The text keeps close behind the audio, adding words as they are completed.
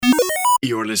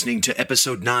You're listening to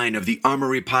episode 9 of the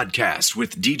Armory Podcast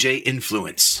with DJ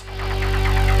Influence.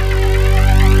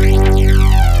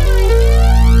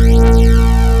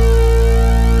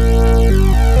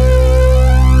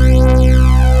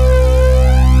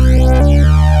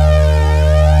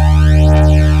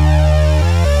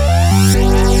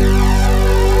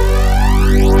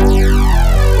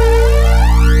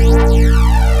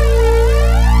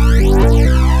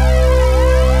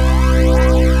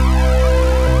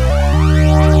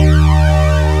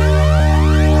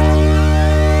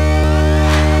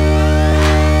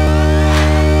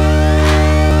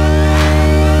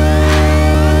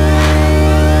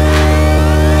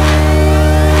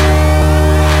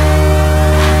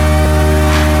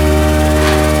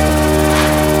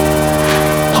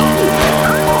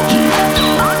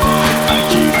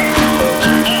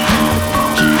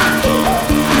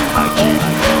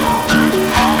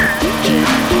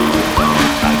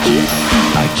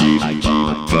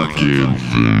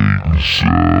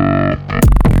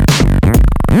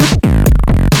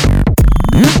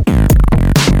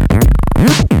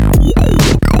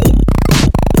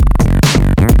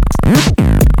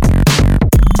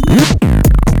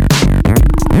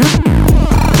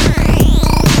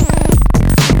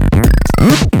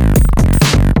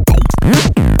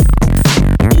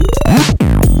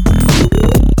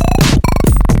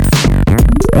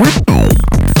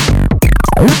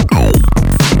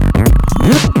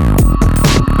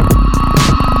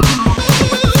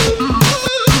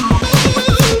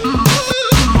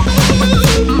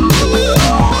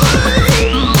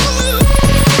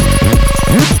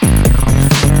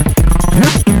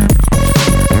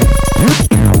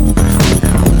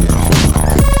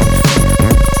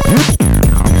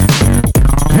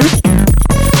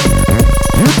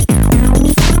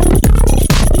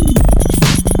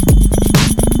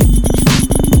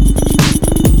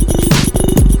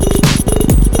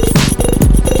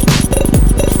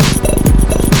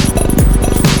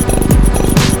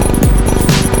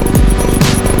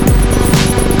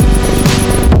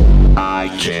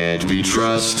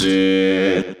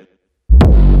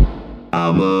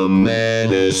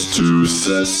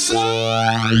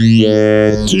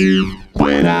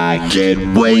 When I get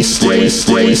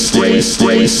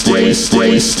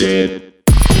wasted.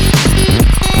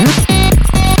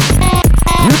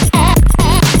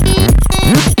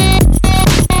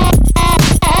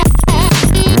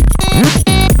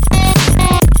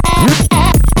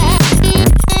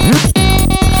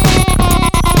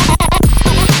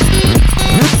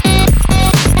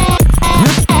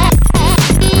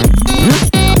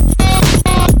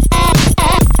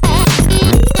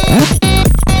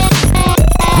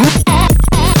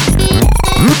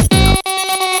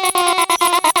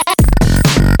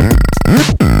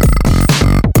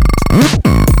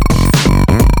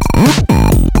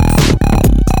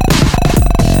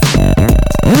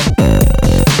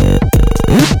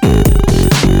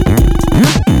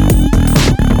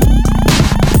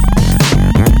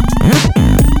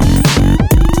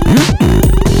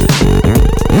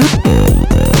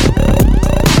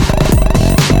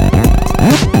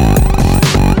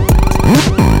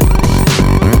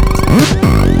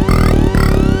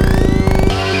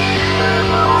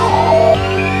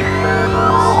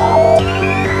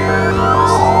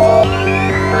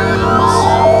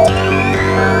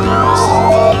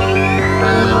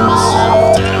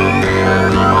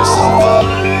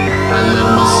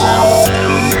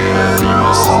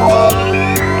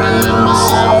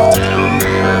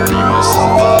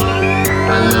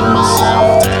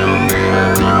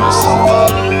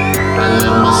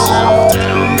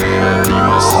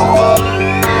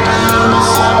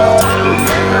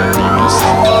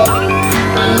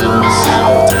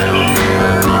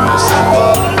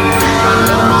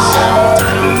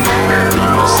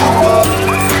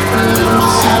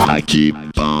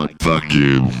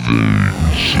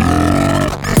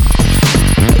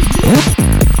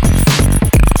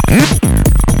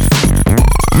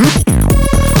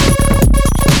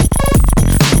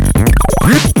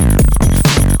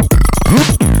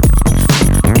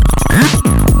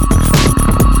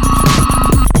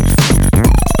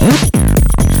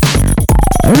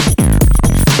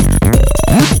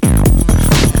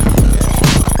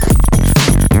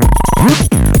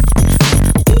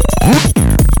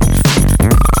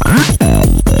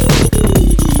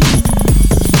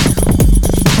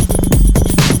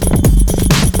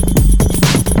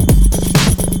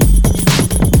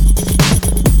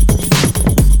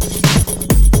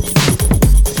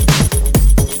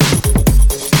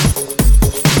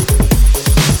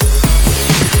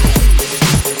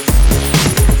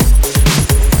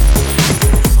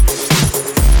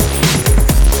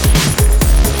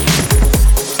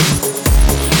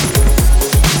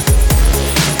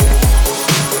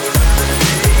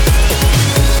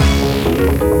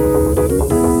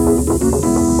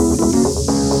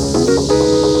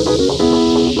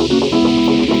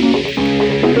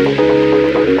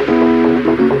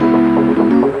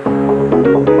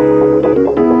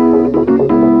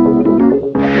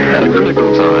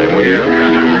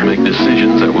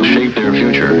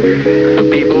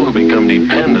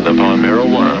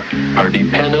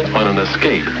 dependent on an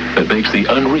escape that makes the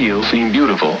unreal seem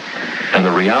beautiful and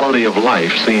the reality of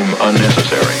life seem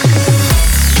unnecessary.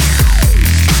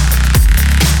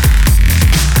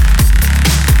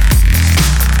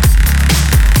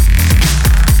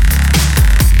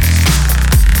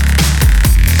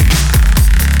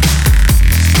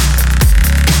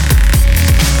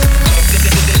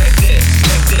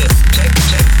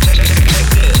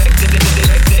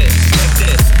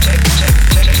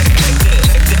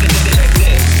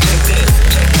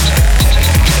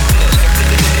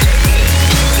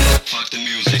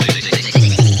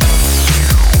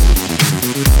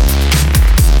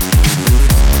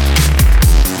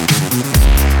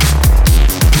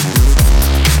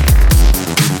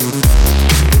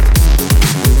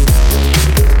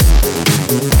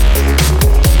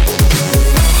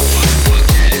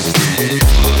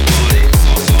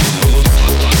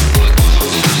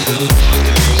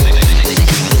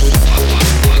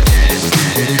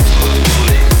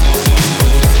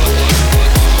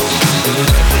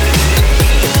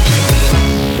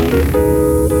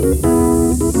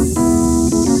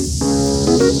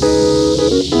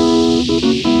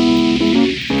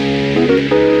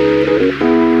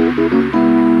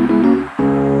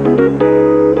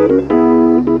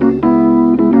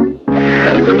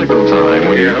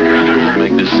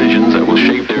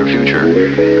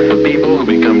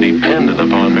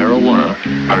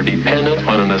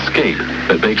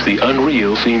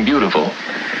 Seem beautiful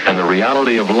and the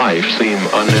reality of life seem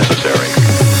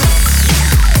unnecessary.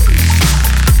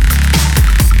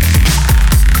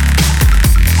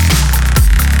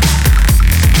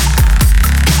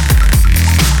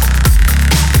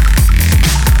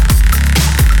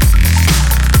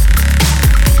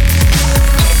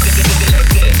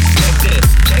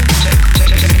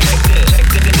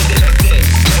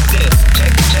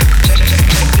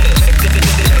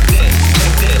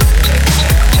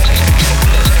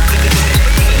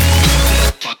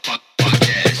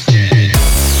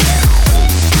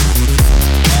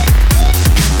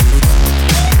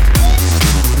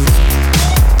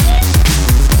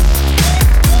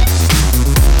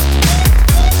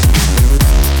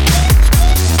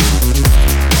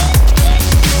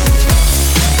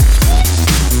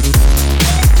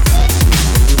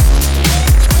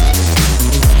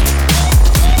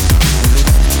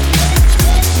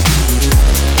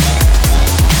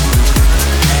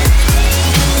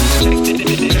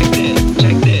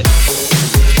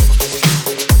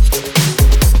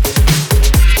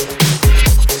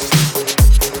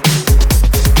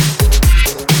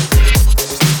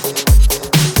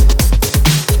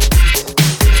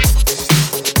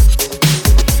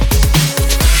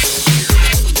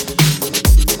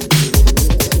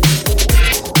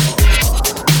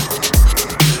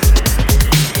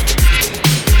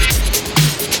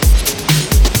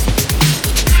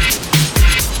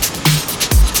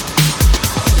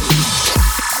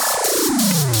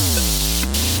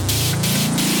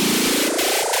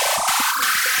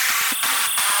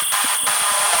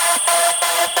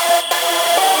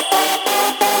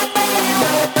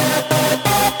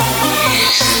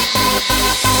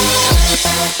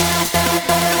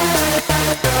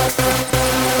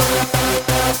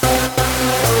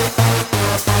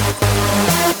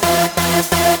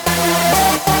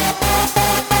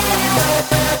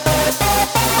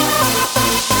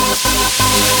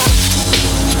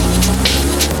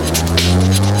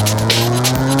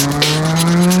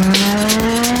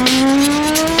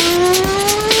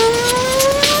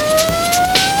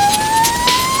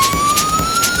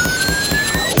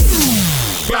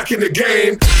 In the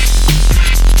game.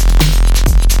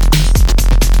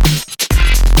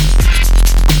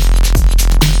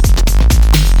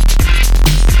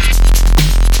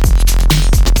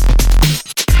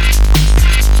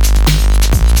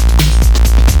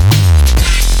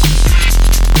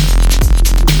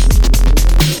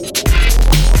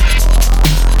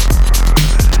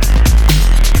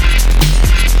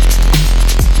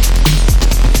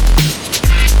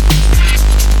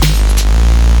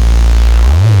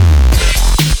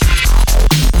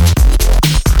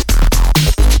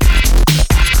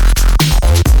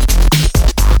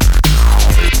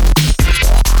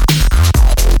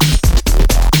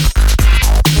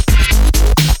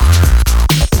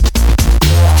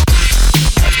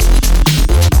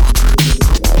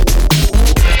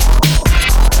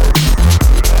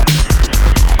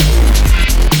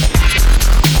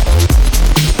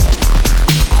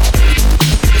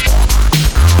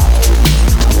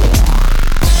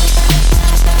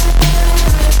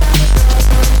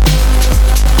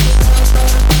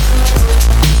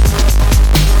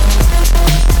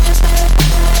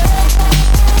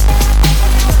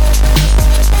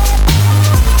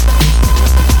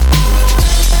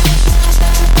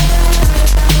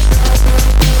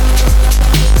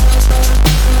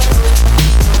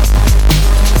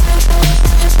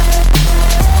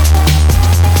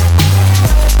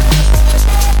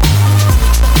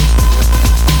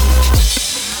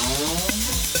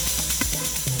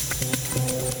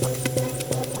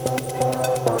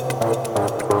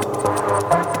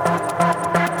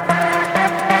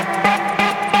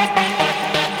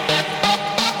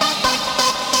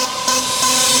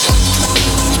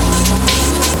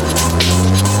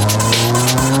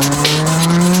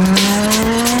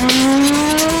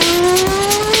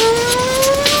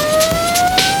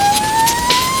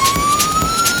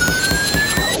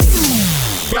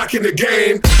 back in the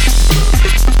game.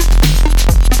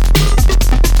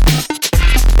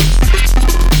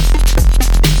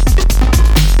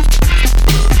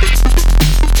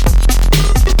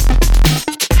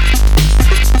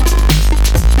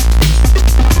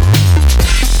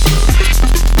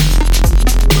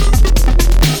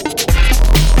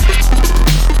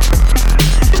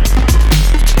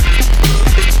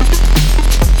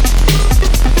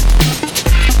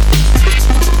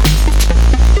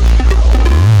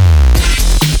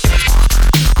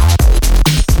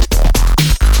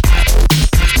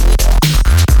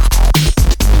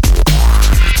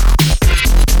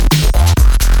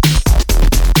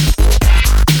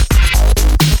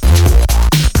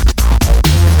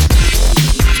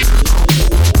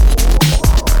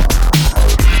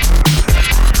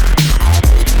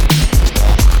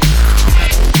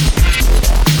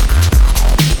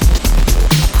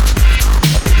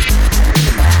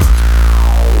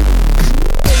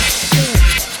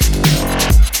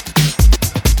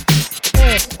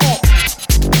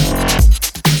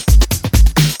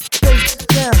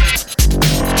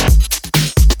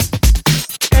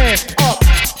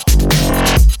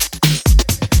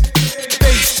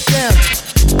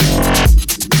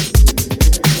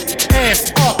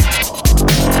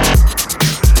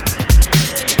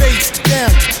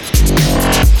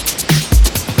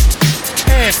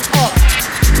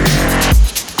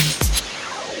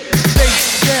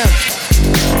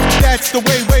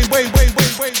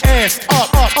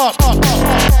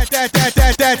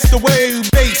 That's the way,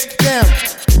 bass down.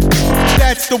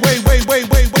 That's the way,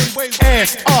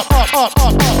 ass up.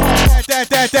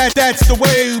 That's the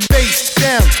way, bass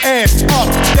down, ass up.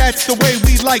 That's the way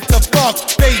we like to fuck,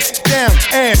 bass down,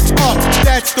 ass up.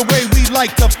 That's the way we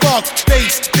like to fuck,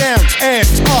 bass down,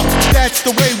 ass up. That's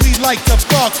the way we like to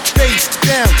fuck, bass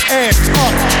down, ass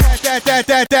up.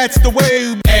 That's the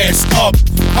way, ass up.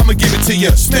 I'ma give it to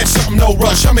you, smash something, no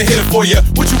rush. I'ma hit it for you.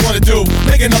 What you wanna do?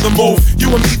 Make another move.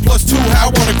 You and me plus two, how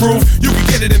I wanna groove. You can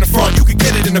get it in the front, you can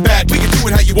get it in the back. We can do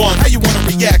it how you want, how you wanna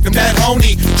react. I'm that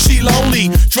honey, she lonely,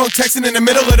 drunk texting in the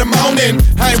middle of the morning.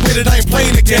 I ain't with it, I ain't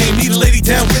playing the game. Need a lady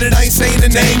down with it, I ain't saying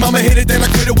the name. I'ma hit it, then I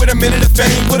quit it with a minute of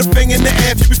fame. Put a finger in the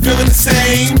air if you be feeling the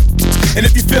same. And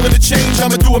if you feeling the change,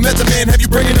 I'ma do a method man, have you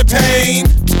bringing the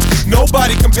pain.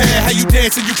 Nobody compare how you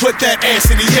dance and you put that ass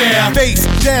in the air. Face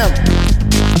down.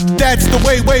 That's the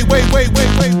way,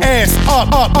 ass up.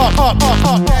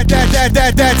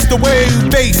 That's the way,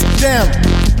 bass down.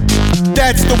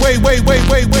 That's the way,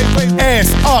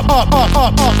 ass up.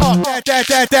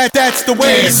 That's the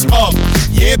way, ass up.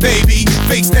 Yeah, baby,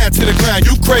 face down to the ground.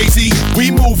 You crazy, we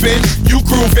moving, you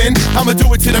grooving. I'ma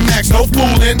do it to the max, no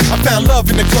fooling. I found love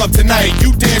in the club tonight.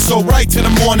 You dance so right to the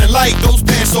morning light. Those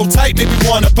pants so tight, make me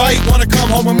wanna bite. Wanna come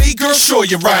home with me, girl? Sure,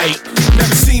 you're right.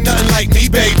 Never seen nothing like me,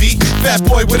 baby. Fat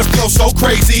boy with a flow so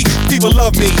crazy. People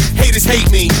love me, haters hate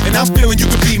me, and I'm feeling you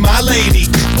could be my lady.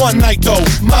 One night though,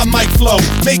 my mic flow,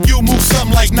 make you move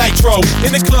something like nitro.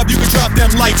 In the club, you can drop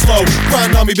them lights low.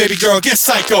 Grind on me, baby girl, get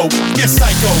psycho, get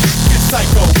psycho, get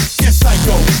psycho, get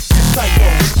psycho, get psycho,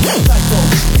 get psycho,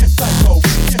 get psycho,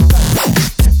 get psycho.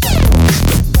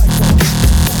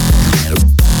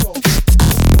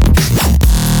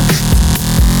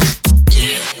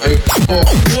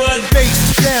 One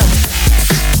bass down.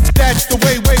 That's the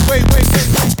way,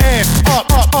 ass up.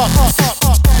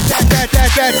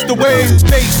 That's the way,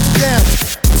 bass down.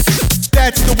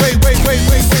 That's the way,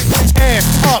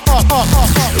 ass up.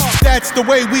 That's the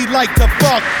way we like to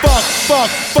fuck.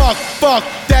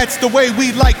 That's the way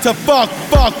we like to fuck.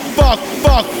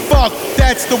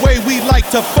 That's the way we like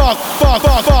to fuck.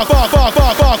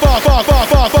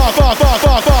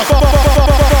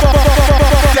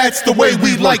 That's the way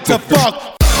we like to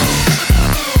fuck.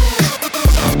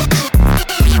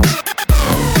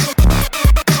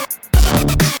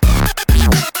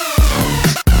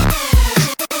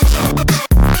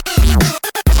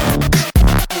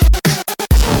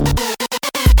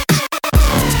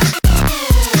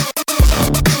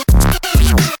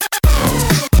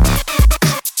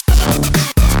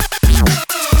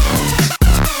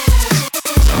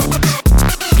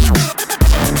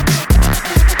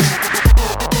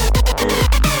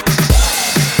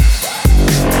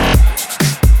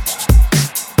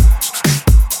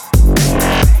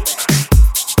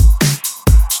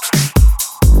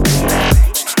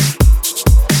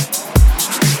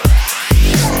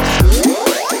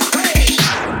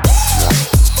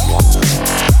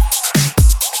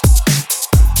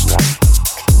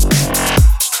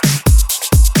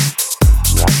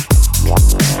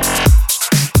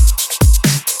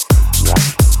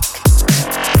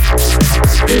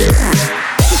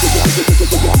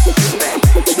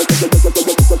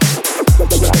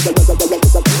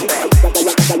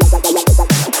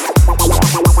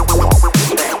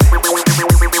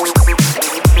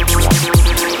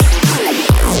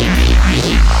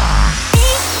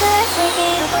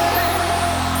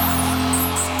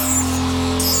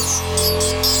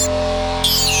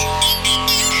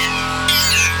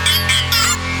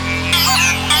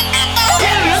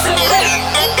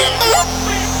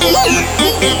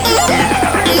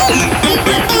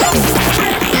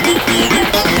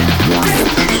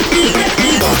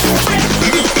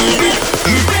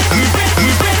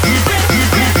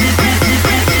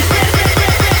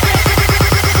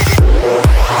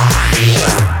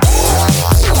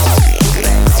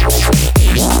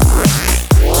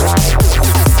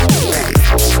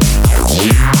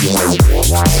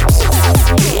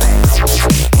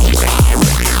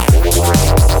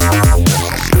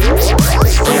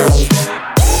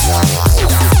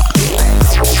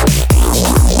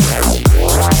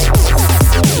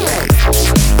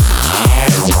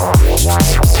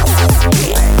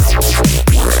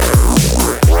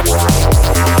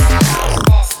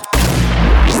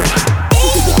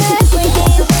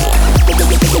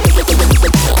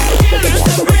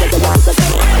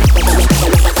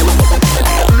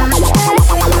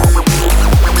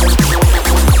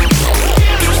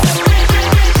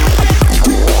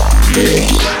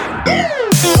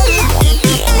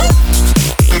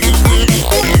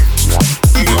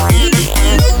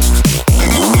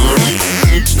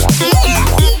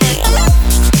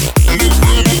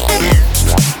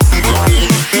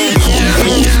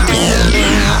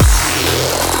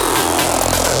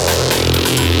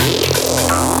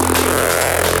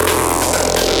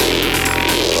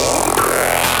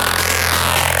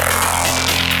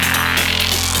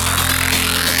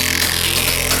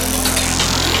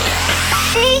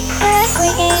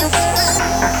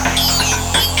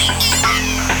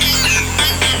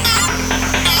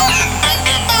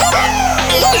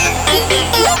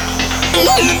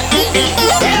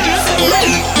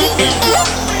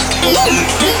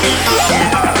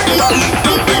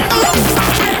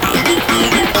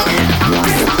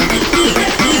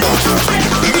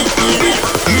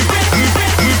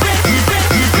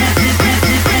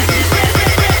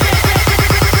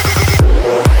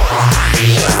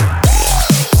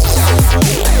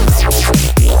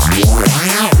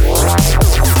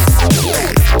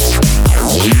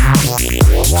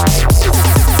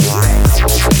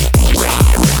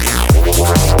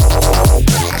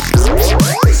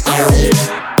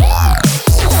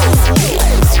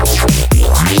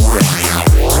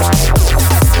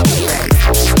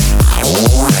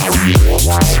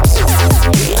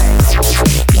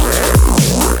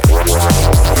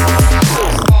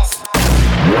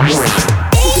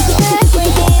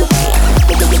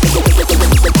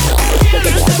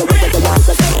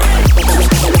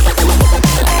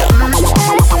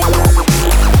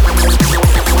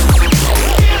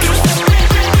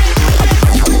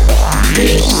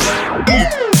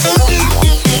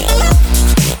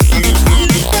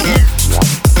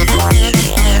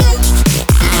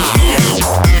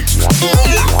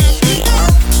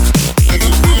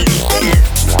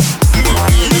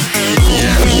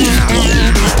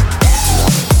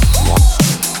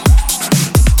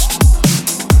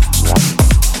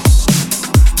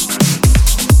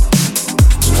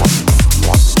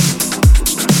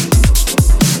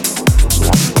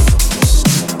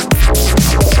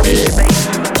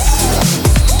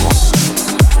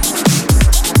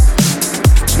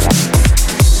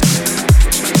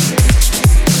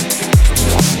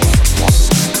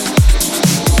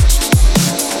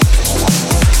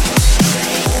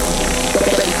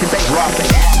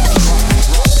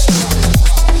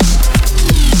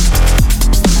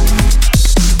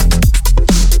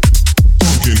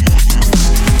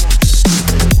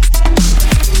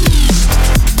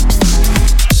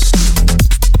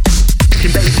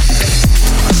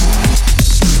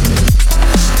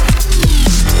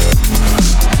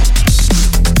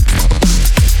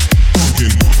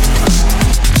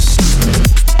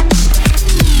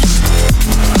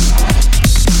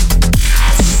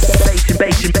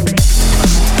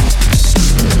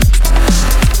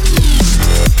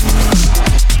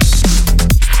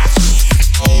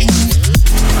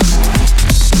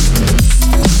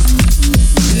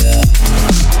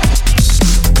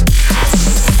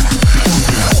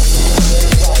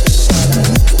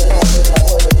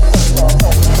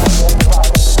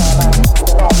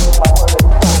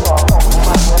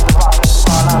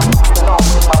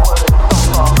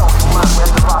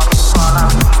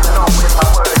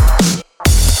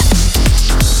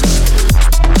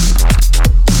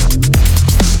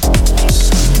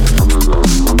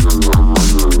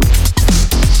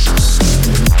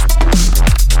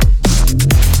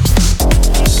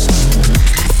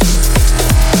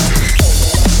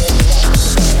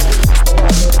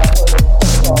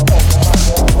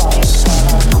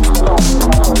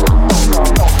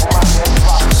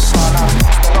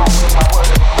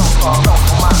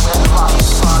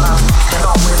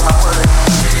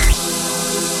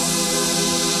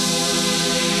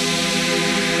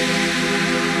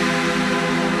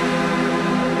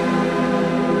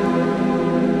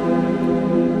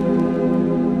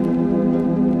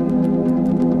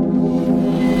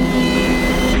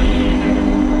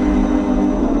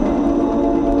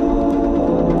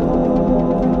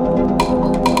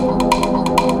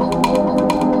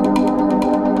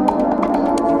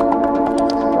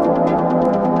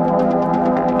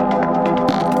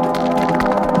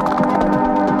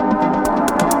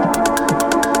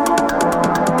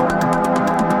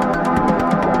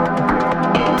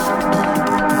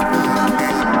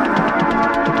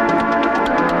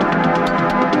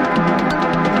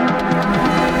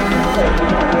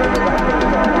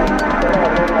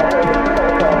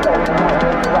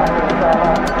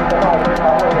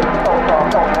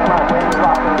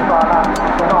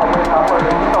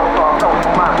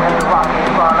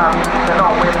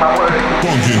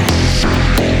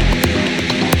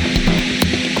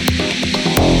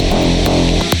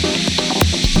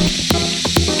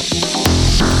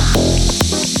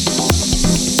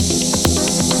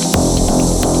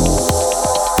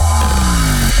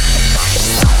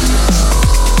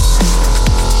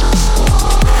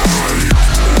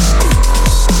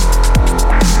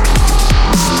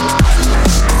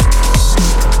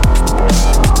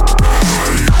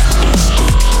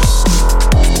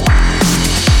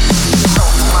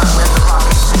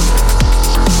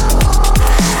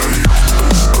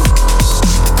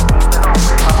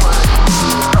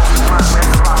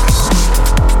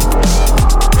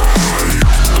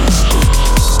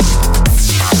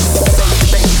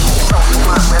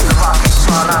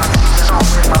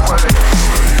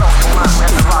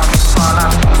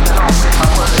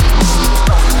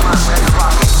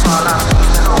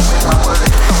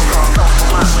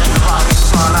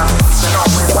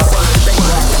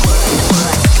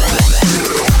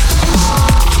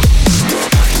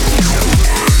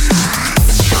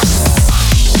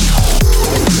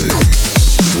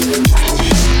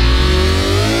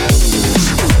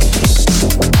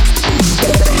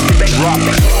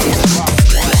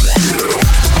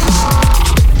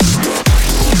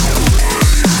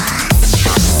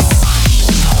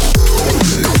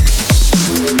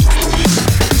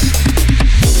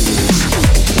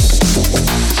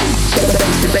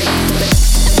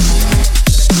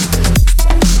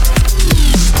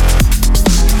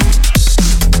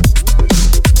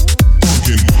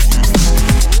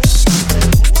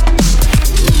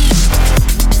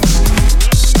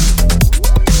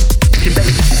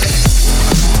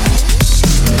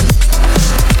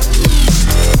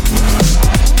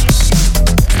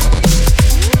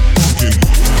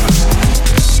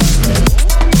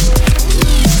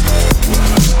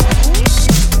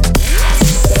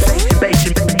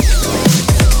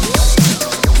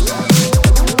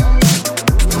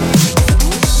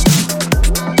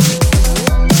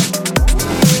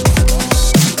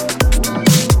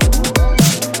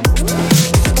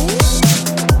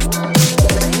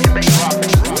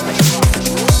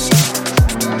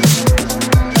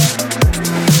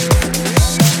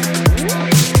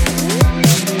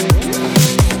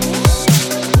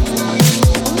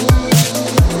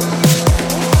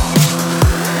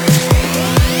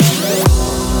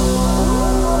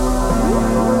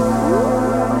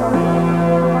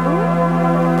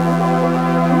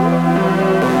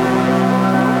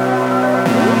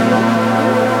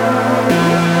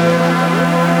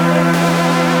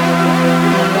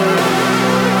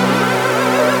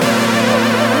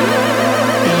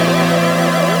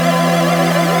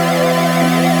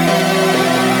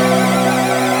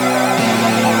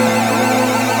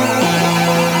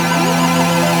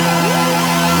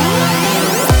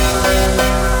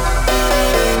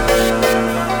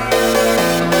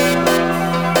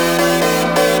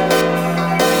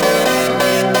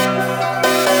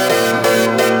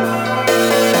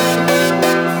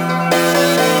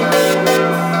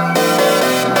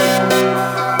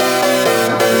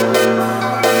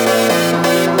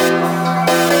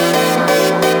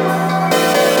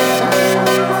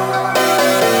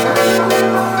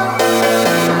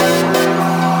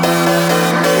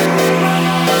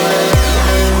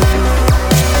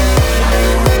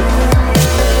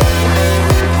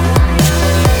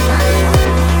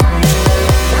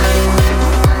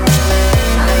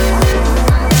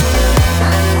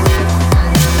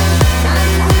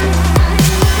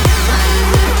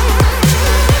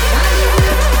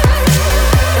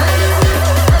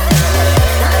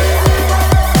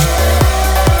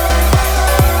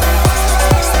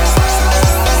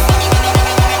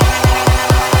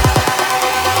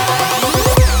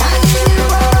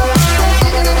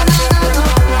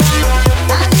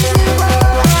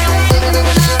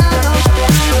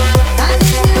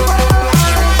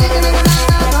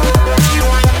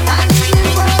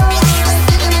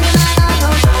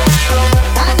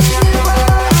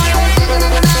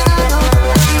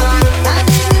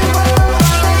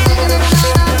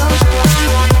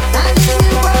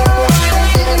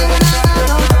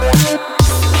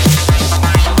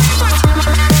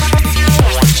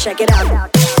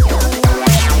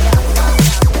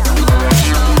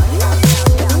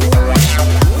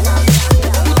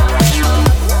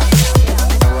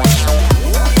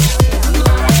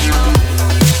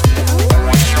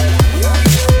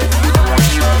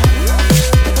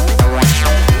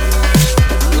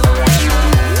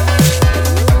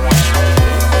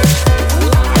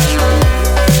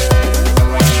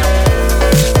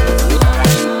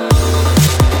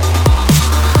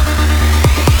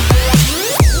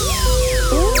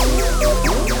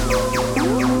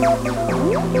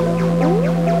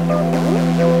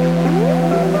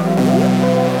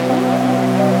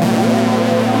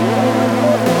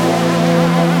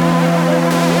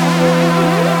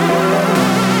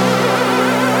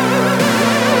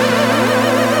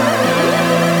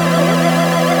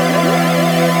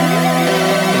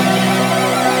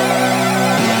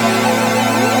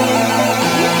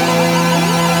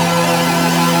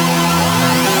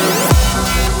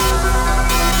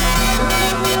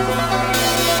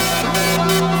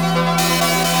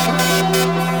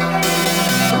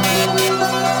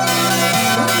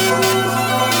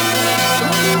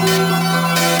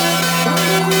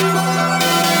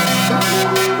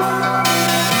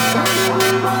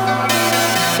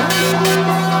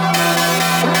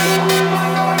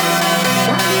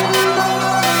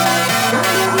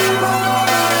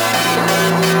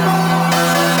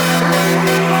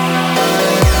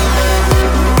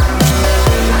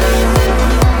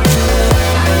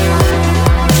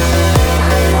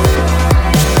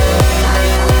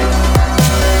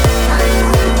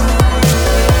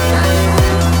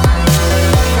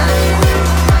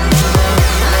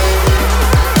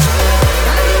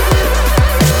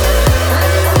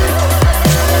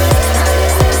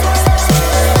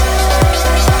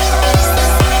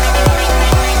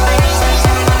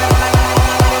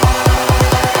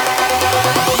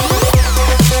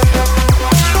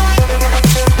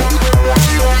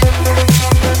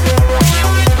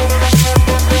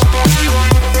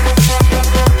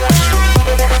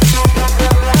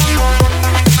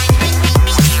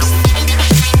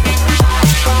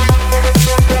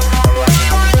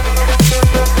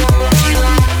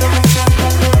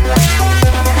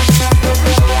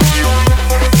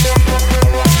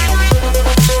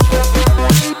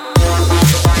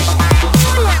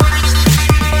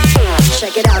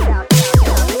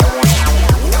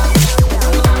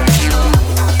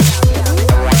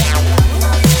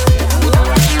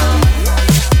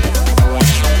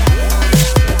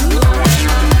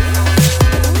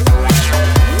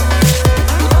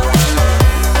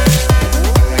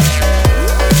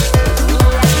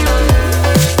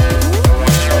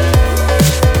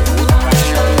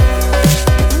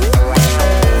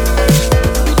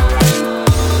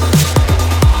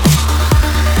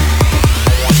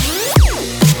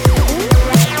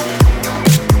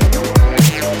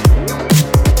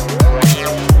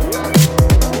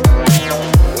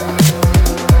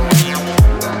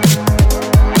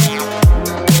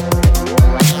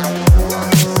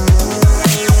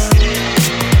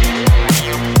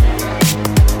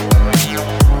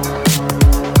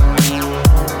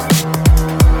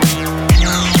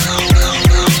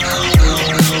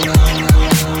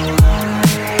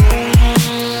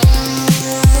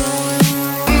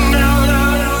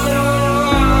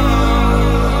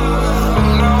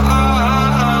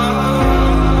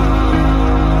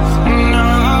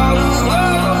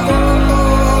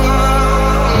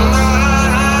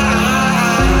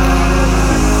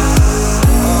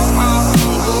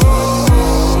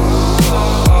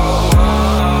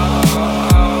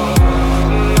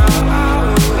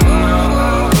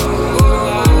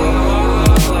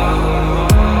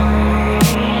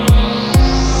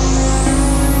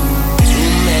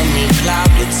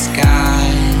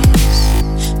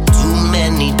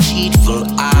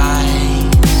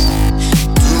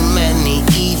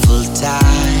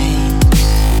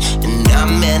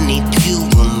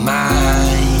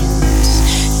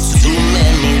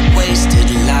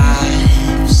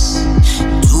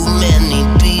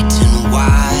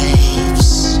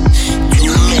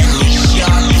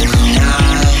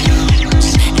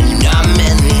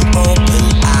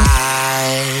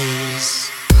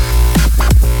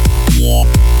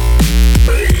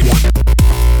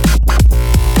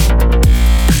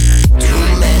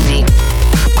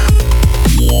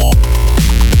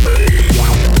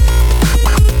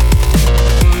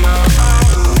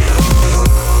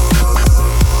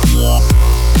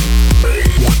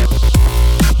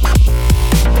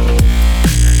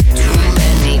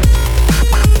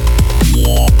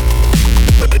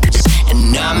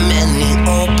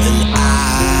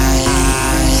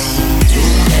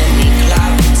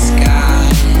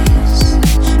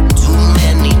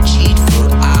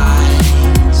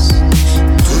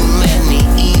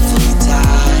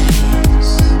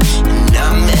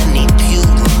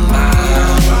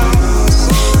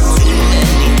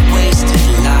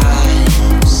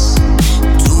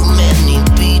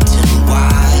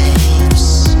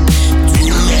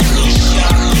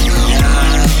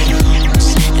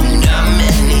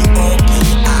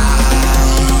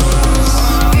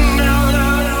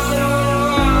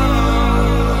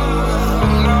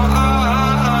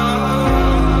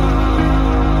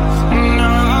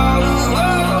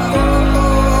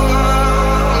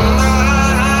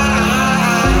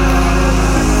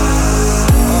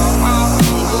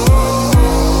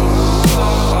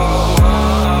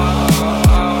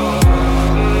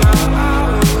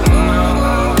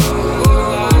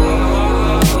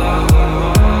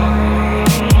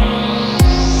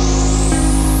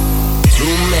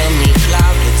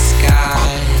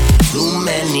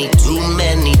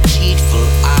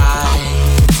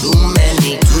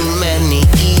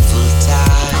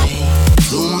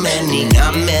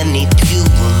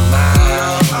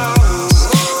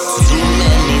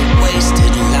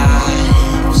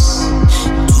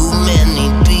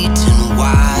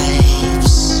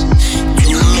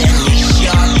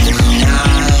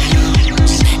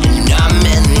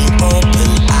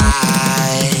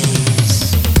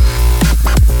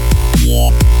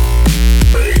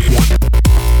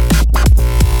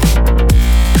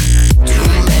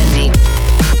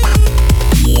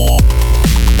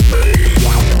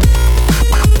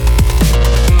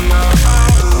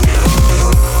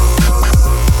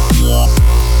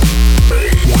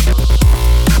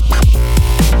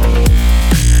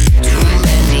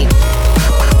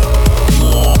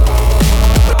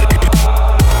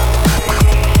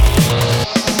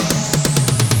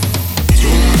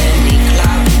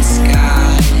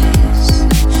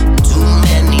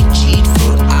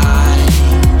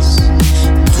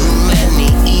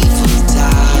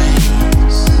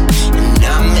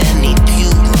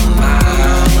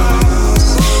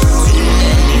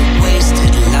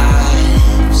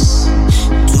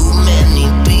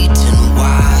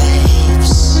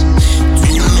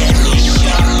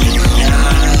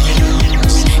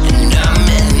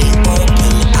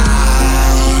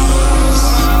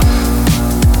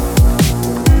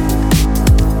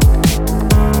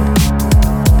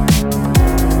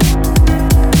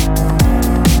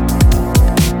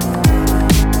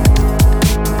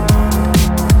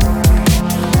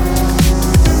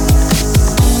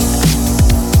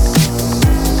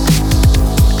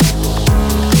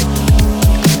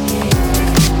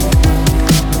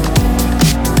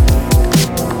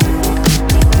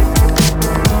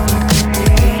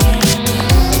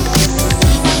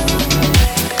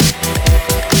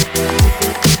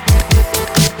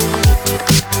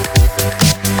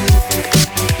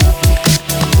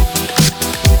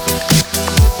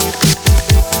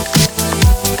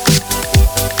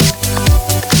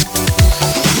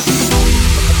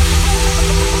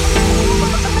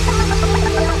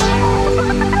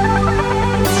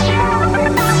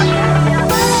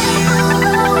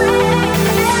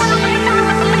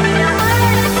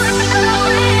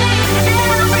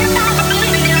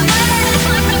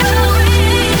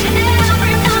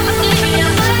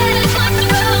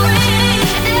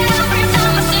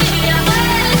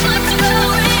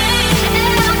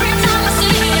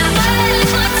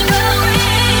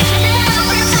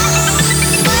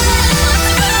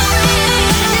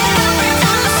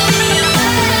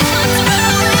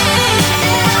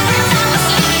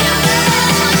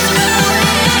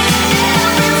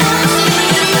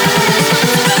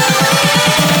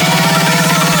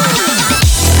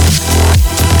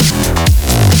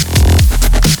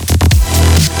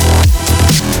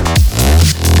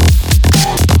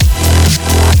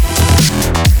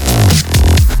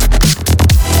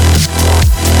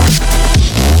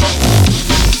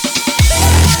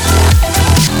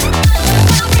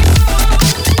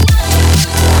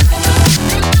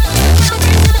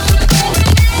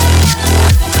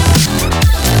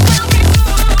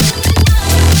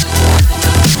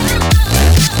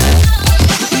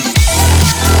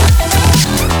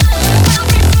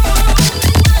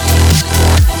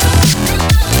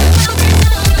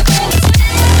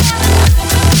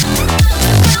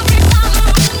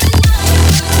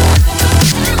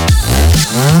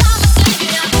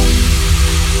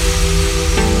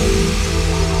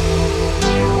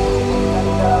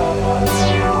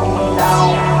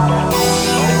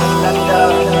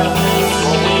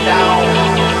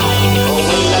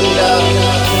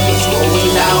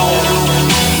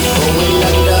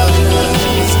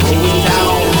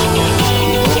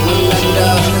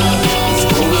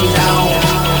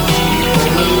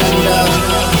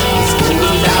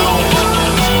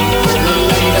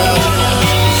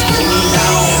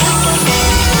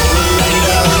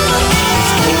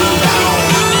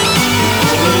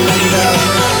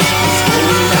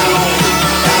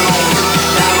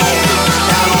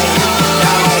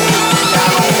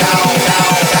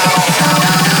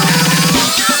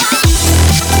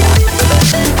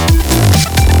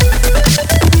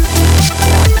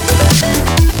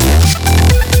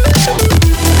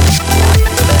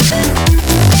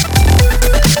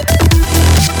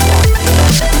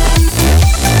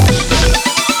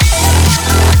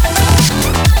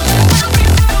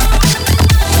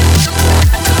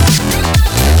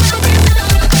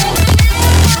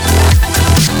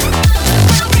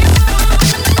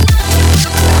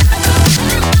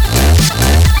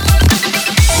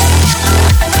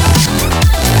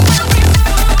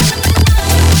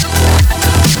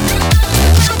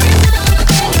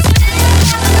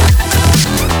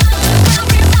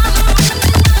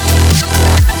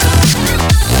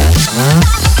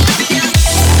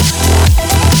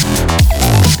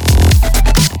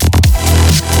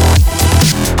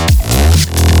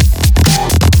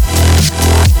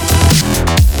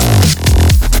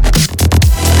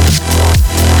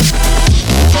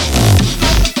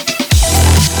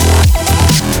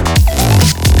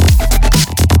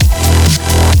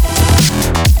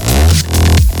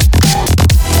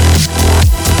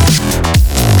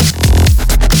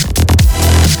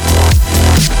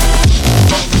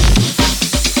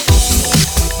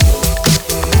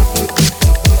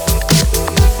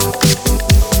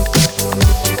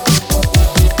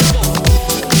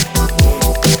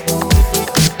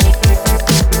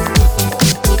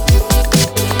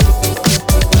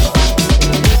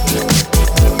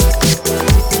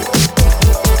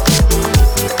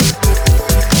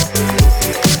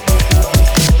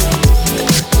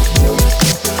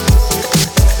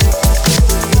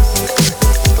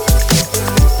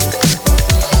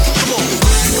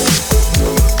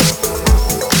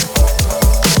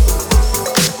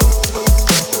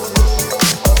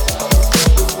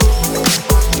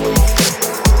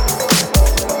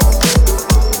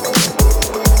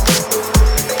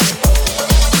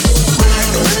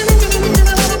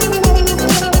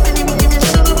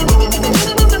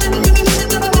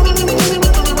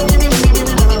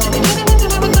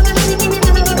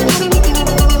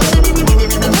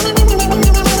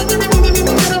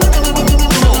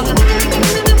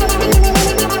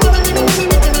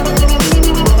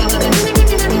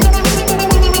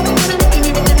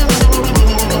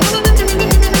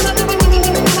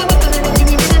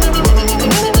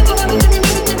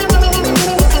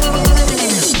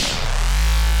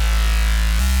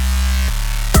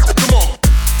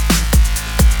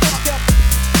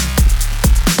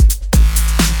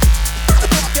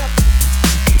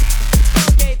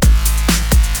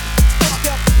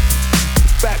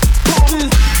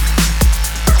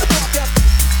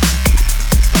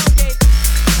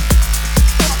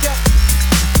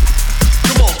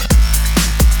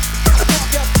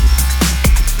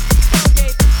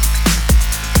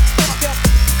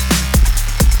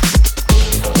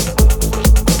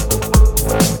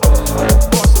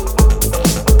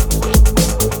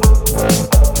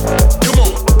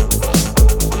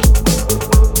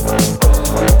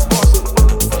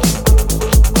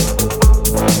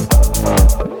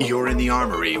 You're in the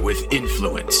Armory with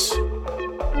Influence.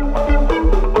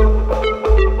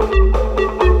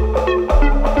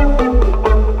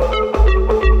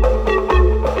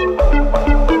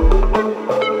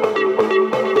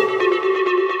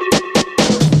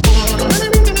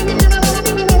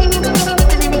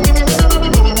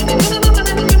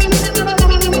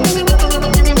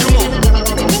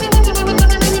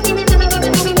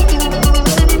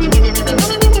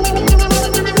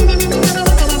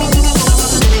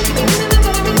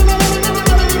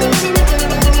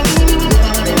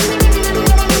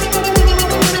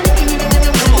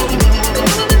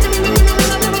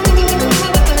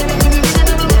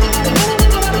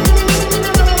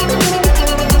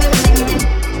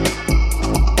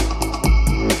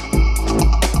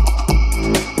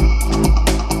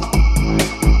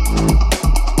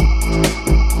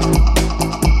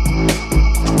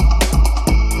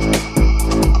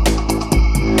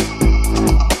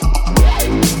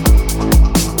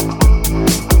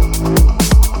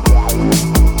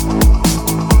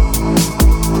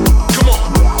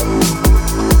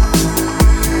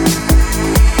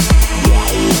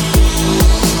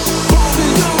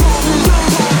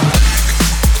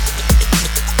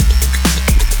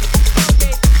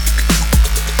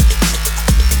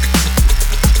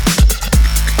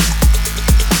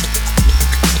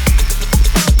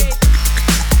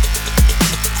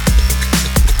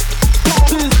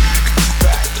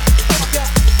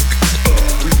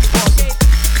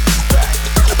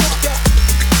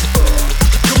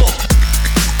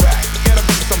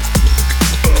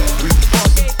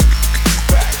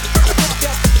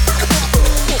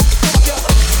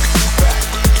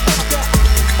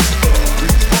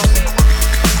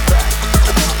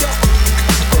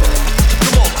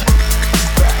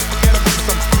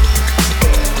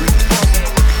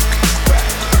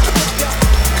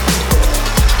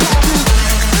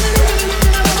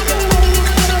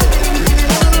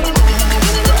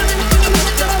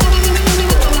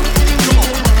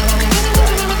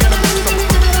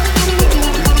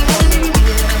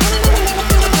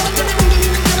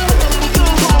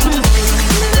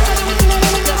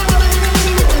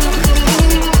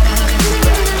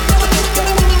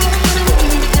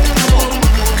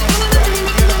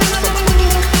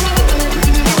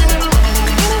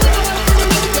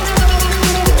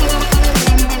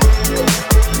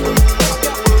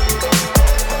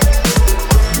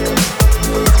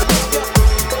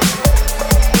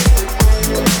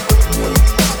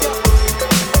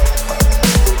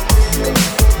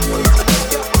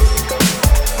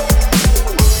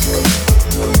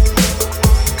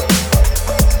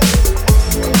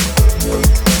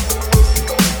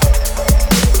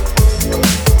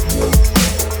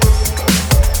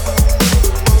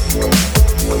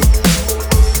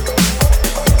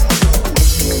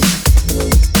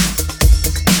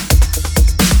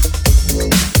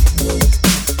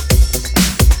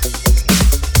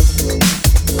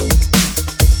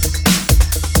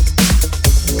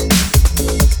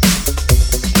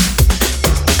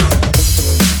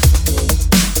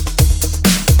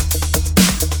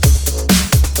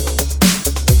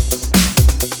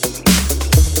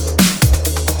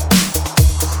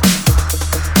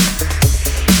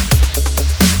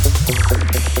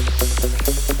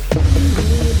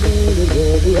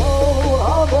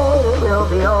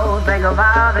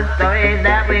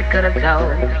 could have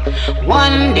told.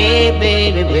 One day,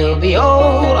 baby, we'll be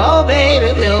old. Oh,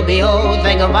 baby, we'll be old.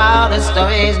 Think of all the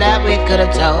stories that we could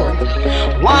have told.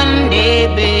 One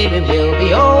day, baby, we'll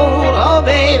be old. Oh,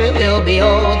 baby, we'll be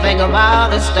old. Think of all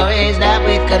the stories that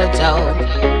we could have told.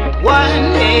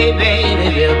 One day,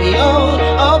 baby, we'll be old.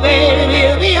 Oh, baby,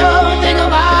 we'll be old. Think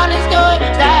of all the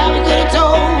stories that we could have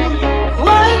told.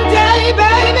 One day,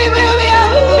 baby, we'll be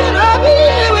old. Oh,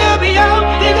 baby, we'll be old.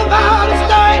 Think of all the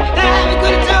stories that we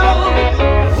could have told.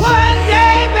 One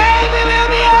day, baby, we'll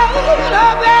be old.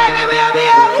 Oh, baby, we'll be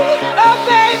old. Oh,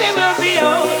 baby, we'll be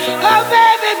old. Oh,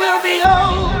 baby, we'll be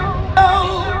old.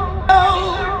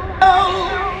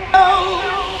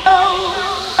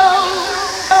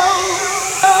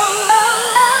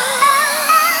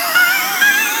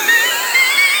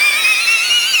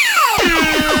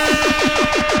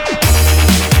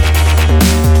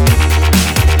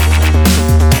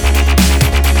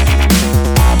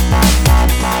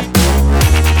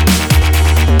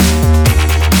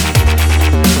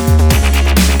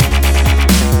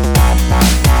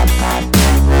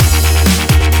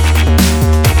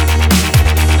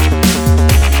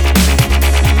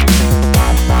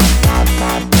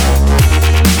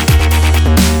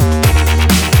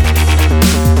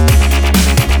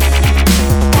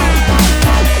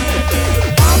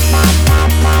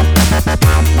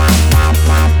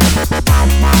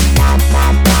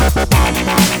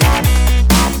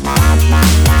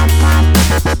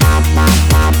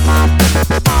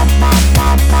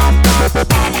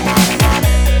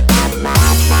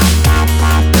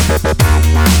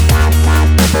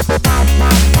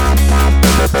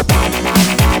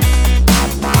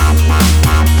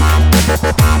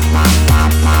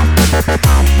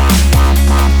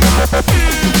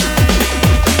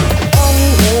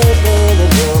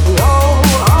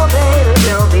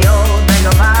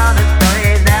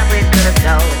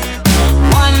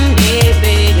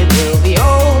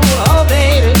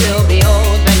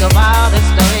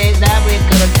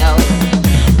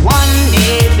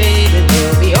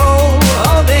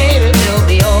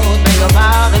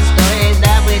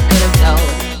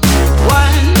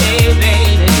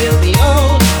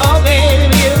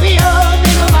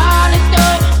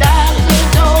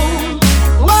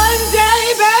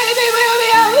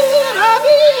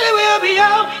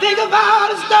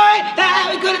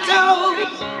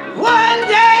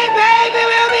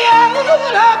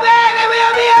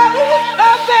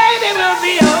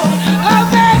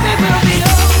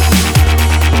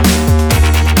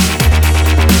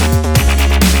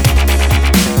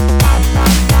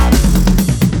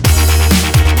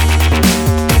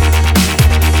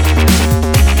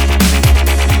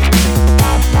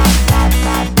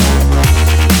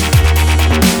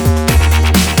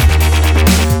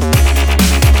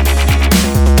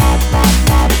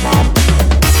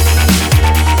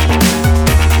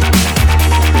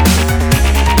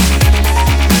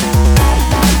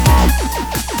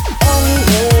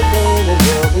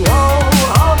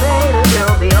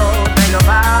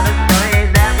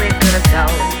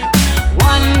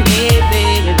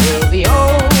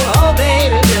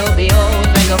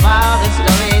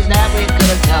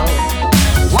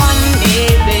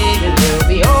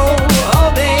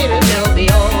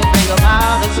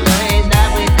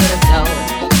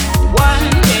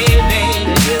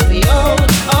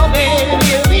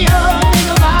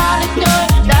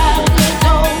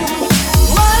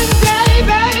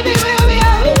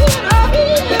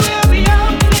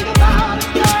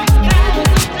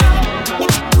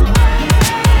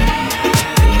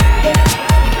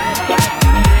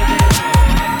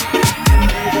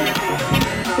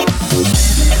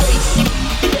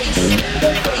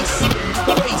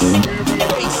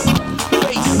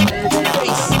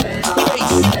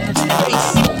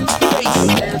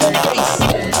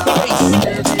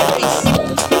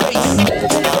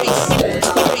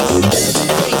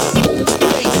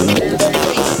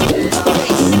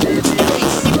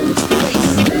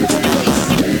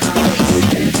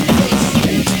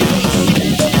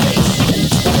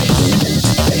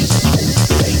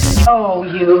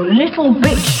 little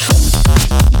bitch.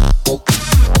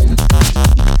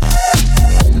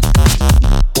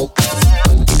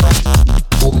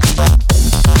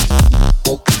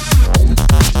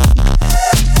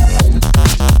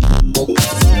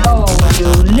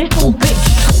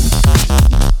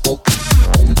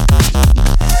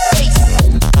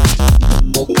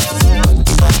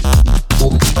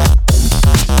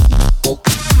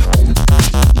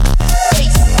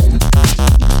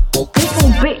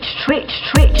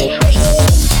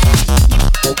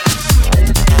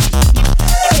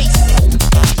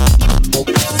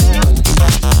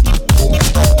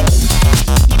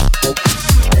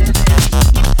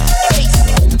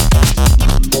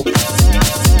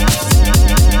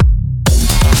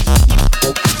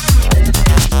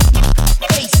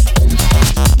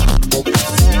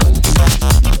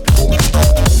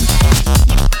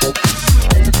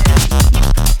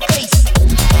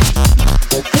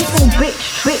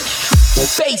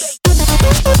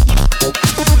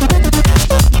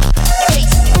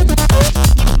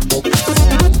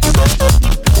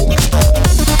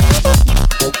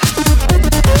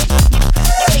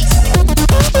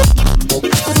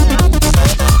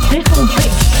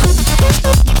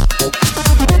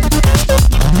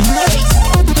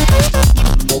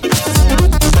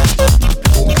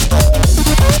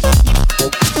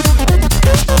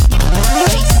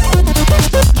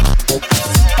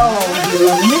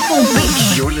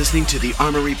 Listening to the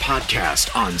Armory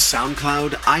Podcast on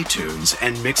SoundCloud, iTunes,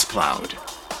 and Mixcloud.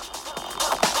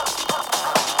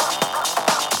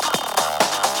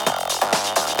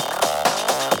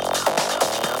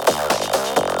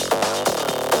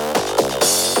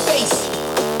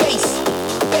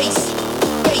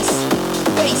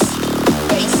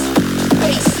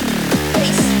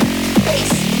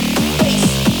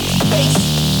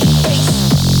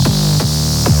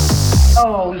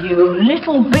 Oh, you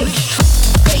little bitch.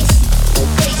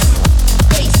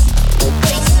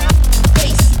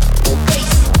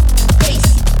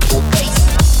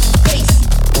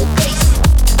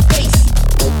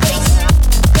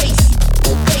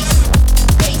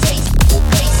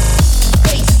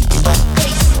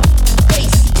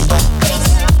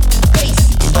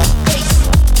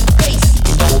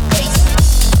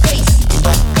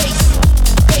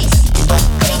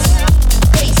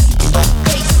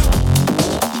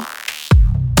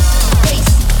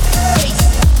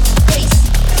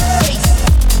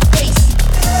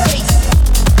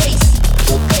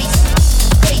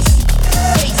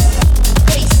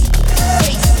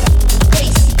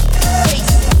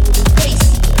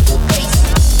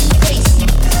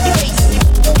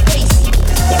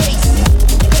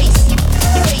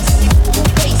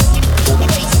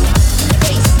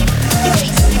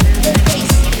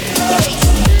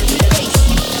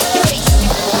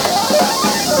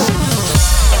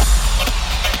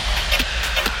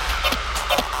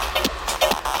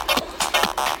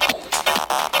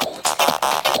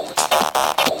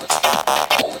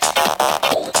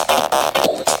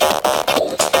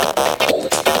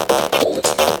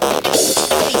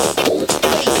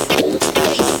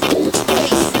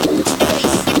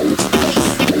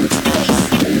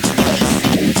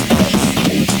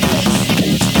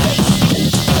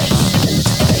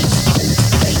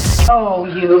 Oh,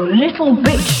 you little bitch. Little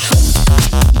bitch.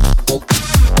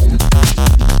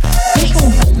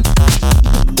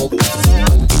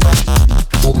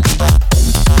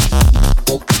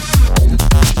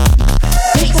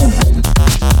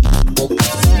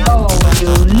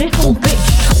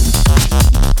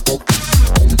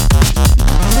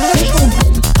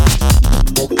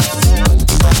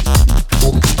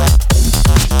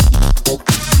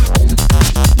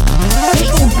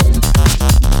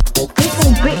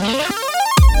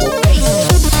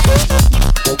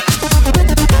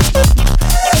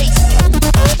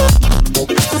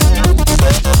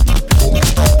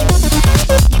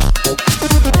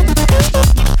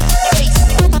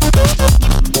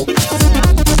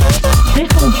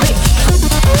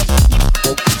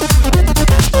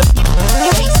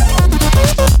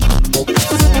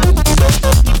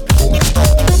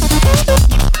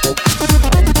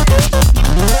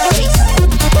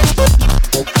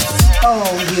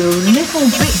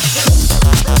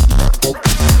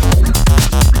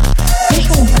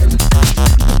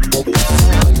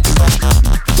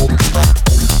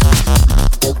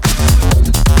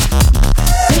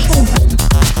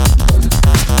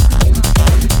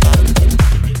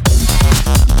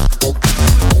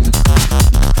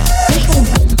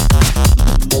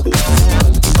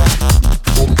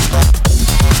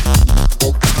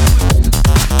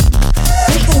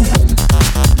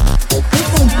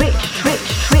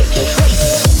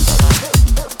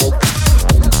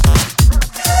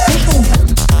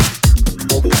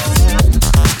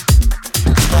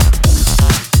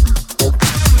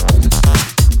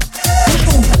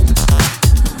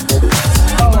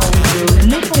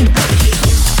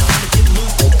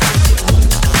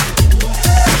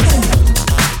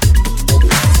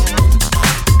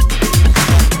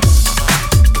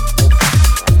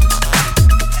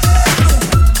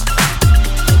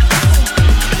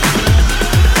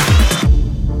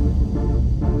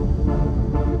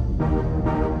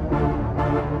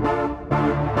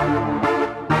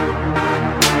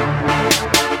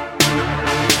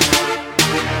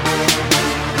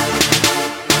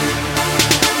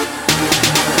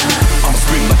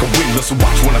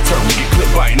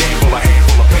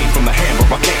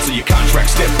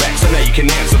 you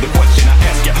can answer the question I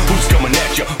ask ya. Who's coming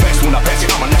at ya? Fast when I pass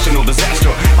it, I'm a national disaster.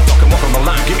 I fucking walk on the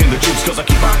line, getting the juice, cause I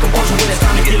keep my composure when it's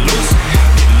time to get loose.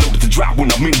 Get loaded to drop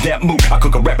when I'm in that mood. I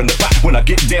cook a rap in the pot when I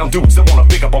get down, dudes that wanna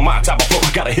pick up on my type of flow.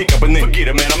 Got a hiccup and then forget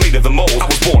it, man, I made it the mold. I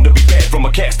was born to be bad from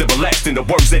a cast everlasting. The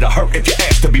words that I hurt if you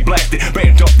ask to be blasted.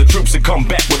 Band up the troops and come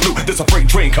back with loot. There's a freight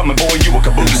train coming, boy, you a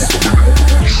caboose.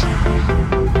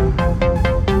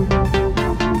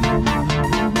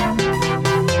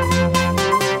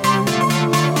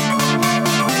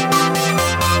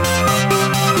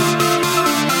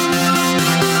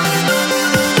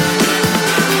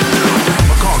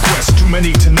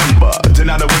 Many to number,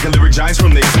 deny the wicked lyric giants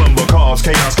from their slumber. Cause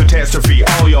chaos, catastrophe.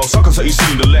 All y'all suckers that you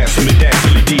seem to last from the dash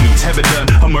silly deeds. Haven't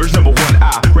done, emerge number one.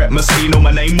 I rap must say, know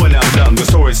my name when I'm done. The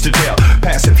stories to tell,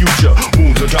 past and future.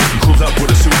 Wounds are dropping, close up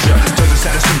with a suture. Doesn't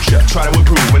satisfy ya, try to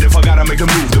improve. And if I gotta make a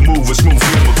move, the move is smooth.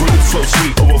 Feel my groove, flow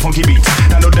sweet over funky beats.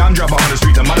 Now no dime dropper on the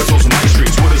streets, I might as well some nice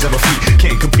streets. What does ever feet?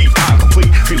 Can't compete, I'm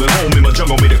complete. Feeling home in my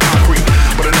jungle made of concrete.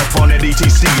 But enough on that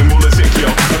ETC and roll it thick,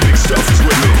 yo. The big stuff is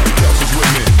with me. Stuff is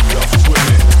with me. Stuff is with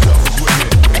me.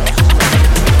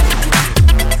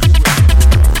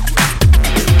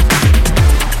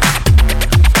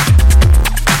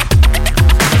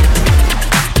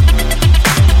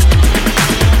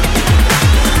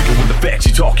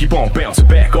 Keep on bouncing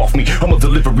back off me. I'm a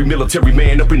delivery military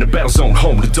man up in the battle zone.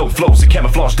 Home to dope flows, the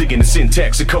camouflage digging the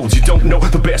syntax and codes. You don't know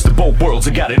the best of both worlds.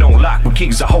 I got it on lock. With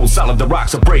keys I hold solid, the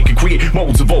rocks I break and create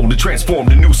molds of old to transform.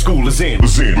 The new school is in.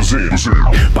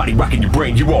 Body rocking your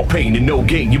brain, you all pain and no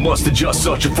gain. You must adjust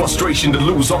such a frustration to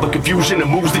lose all the confusion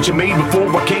and moves that you made before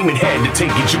I came and had to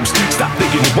take your juice. Stop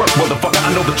thinking it work, motherfucker.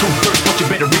 I know the truth first, but you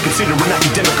better reconsider an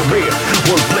academic career.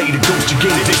 Wordplay, the ghost you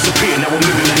gain to disappear. Now I'm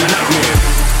living in a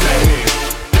nightmare.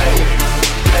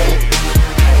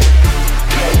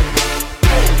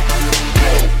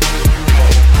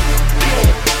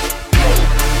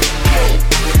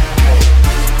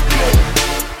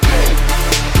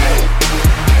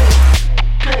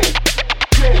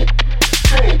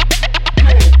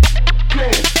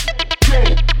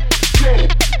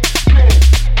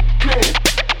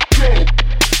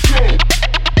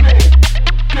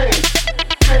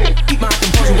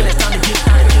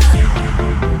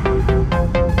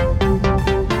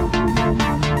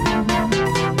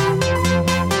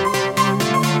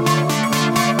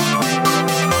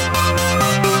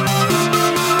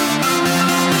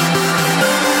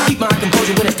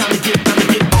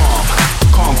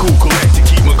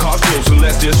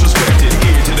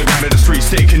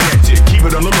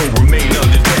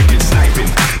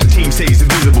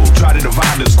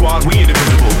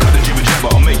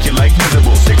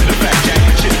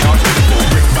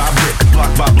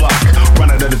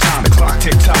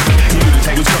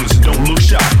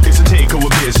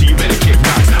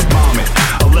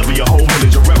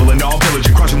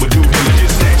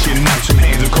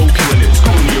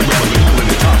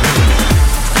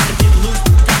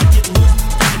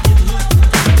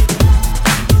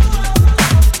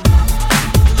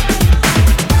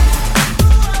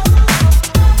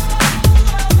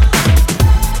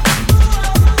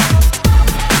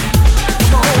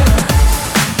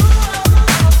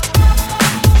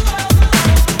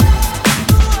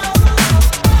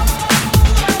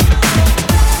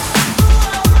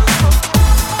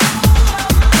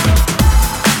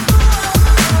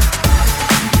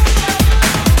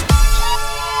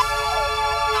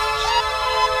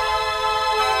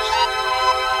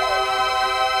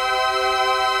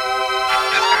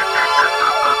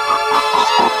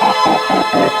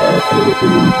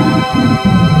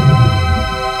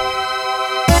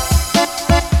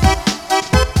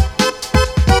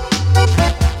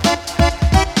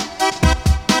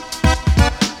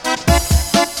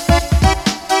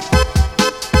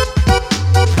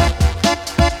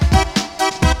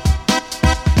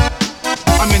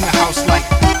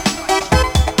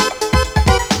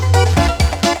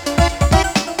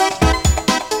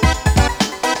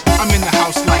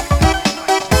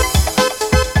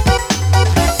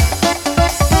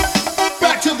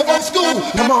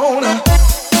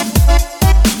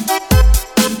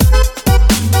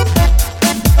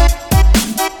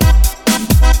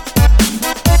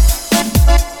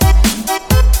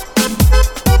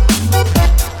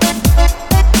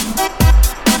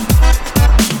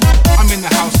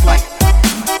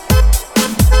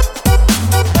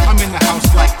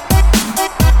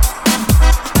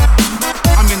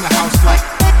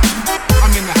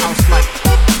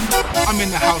 I'm in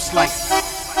the house like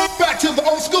back to the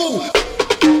old school.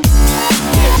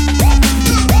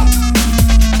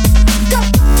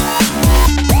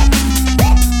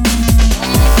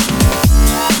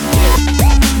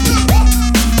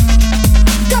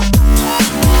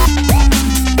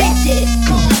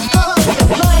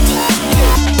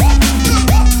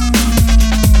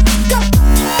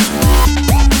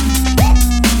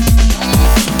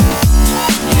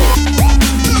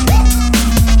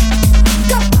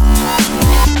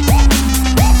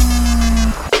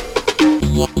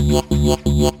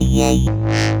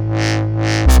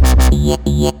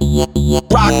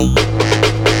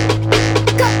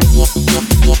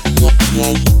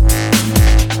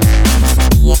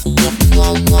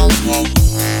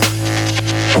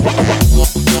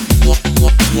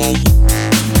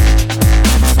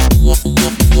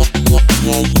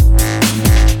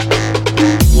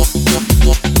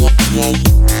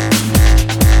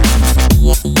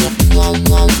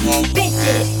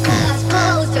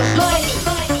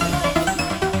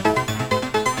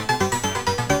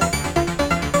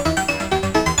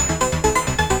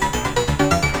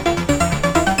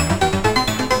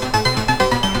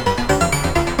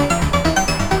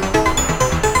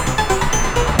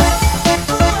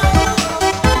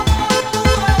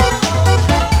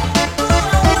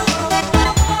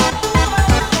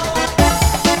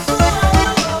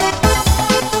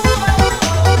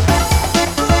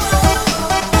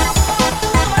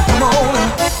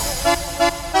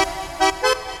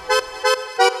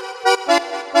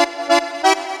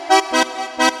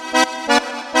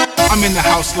 I'm in the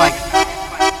house like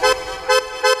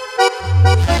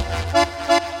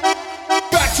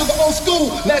back to the old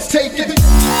school, let's take it.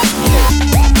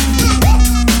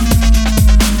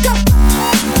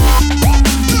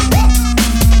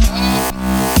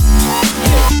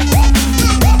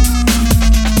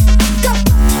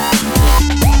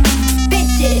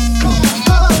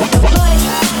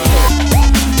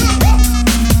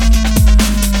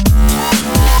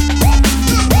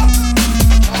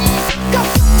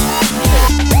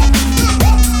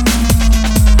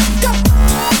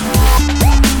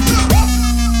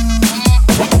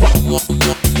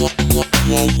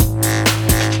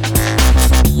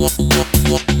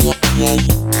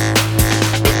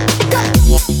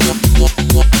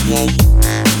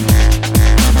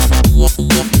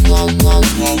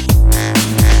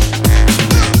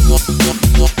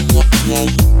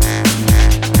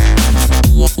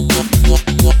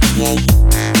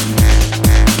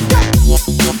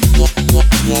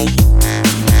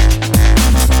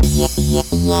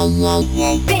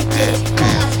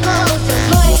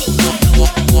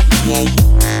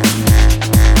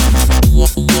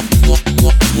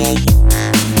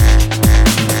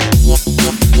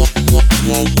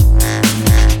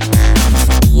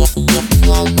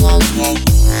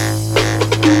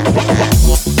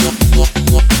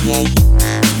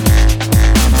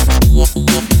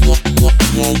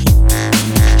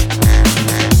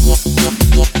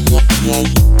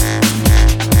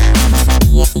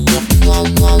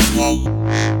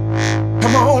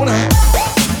 Come on.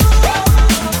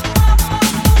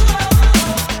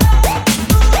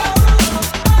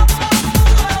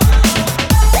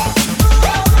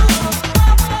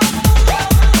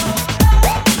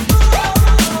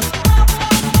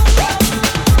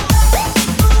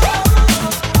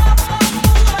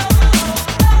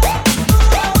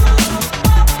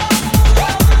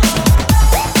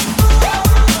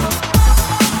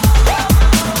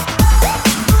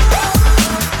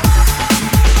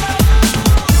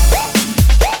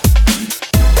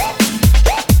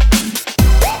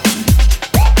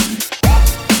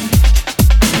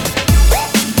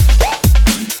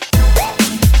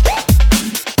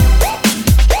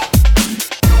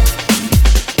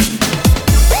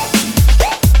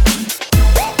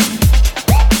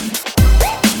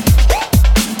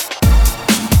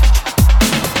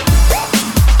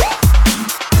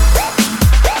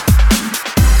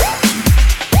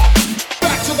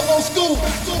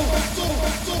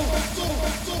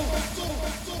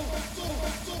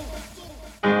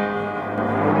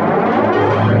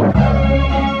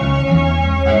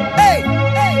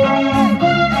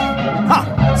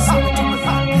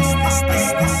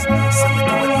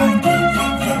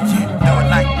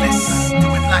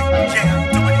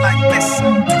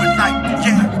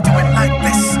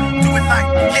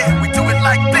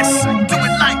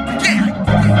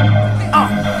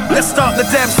 Start the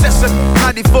damn session.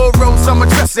 94 rows I'm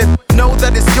addressing. Know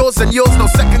that it's yours and yours, no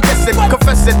second guessing.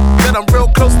 Confessing that I'm real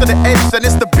close to the edge, and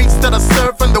it's the beats that I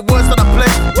serve and the words that I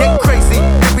pledge. Get crazy,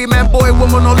 every man, boy,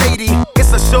 woman or lady.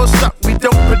 It's a sure shot, we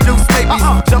don't produce babies.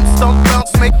 Jump, stomp,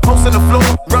 bounce, make holes in the floor.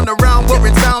 Run around, we're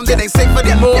in town, it ain't safe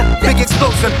anymore. Big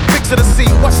explosion, picture the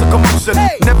scene, watch the commotion.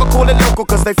 Never call it local,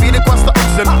 cause they feed across the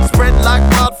ocean. Spread like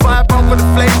wildfire, burn with the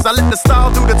flames. I let the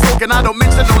style do the talking, I don't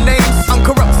mention no names.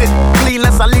 Uncorrupted, clean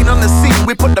as I lean on the scene.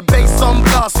 We put the bass on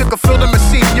blast, you can feel the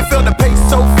machine. You feel the pace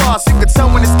so fast, you can tell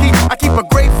when it's key. I keep a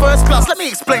great first class, let me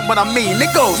explain what I mean.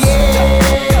 It goes,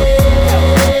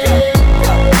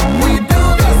 we do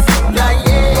this like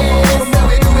yeah. So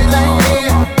we do it like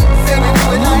yeah. Say we do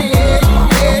it like yeah.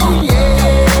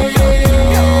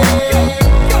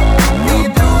 We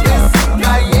do this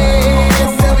like yeah.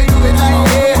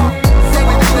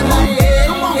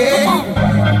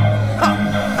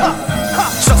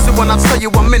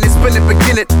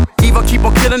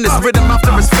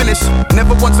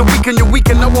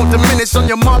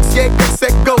 your marks, yeah, get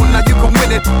set, go. Now you can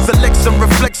win it. Selection,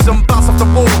 reflection, bounce off the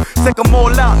wall. Take them all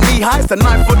out, knee highs to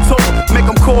 9 foot tall. Make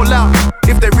them call out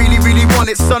if they really, really want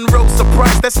it. Sunroad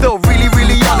surprise, they're still really,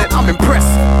 really on it. I'm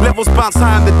impressed. Levels bounce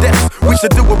high on the desk. We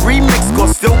should do a remix,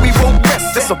 cause still we won't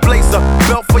rest. It's a blazer,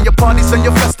 belt for your parties and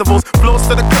your festivals. Floors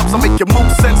to the clubs, I'll make your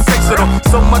move sensational.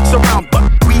 So much around, but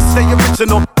we stay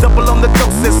original. Double on the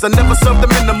doses, I never serve the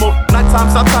minimal. Night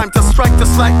time's our time to strike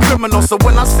just like criminals. So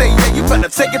when I say yeah, you better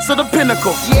take it to the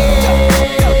pinnacle.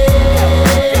 Yeah.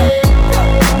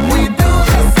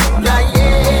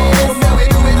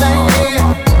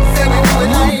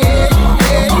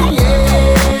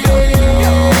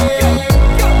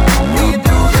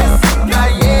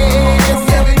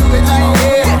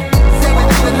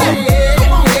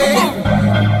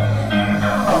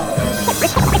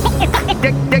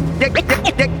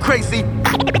 Crazy,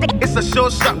 it's a sure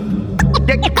shot.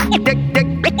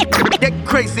 Get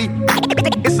crazy,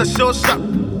 it's a sure shot.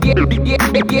 We do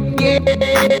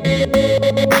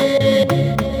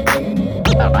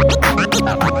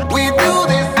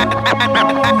this.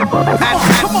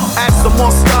 Add some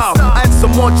more style, add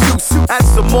some more juice, add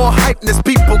some more hypeness.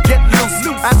 People get loose.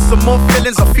 Add some more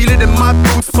feelings, I feel it in my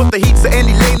boots. Put the heat to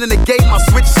any lane in the game, I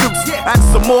switch suits. Add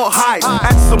some more highs,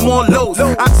 add some more lows,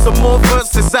 add some more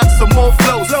verses, add some more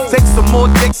flows. Take some more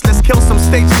dicks, let's kill some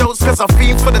stage shows. Cause I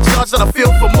fiend for the charge that I feel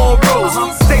for more roles.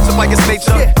 Stage by its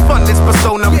nature, fun is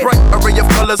persona. Bright array of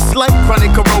colors, like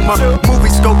chronic aroma. Movie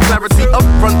scope clarity,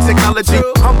 upfront technology.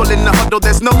 Humble in the huddle,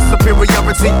 there's no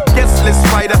superiority. Guest list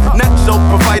writer, natural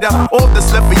provider. All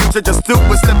that's left for you to just do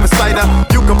is step beside her.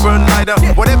 You can burn lighter,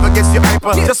 whatever gets you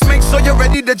hyper. Just make sure you're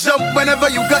ready to jump whenever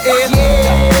you got in.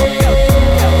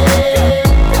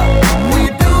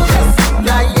 We do this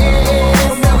like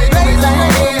yeah. Say we do it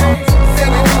like yeah. Say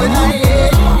we do it like yeah.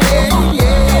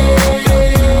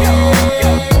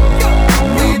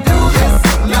 We do this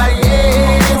like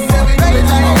yeah. Say we do it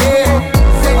like yeah.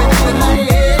 Say we do it like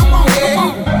yeah.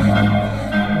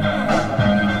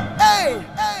 Hey,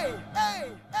 hey, hey,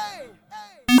 hey, hey.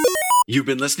 You've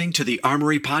been listening to the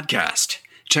Armory Podcast.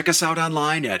 Check us out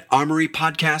online at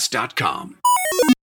armorypodcast.com.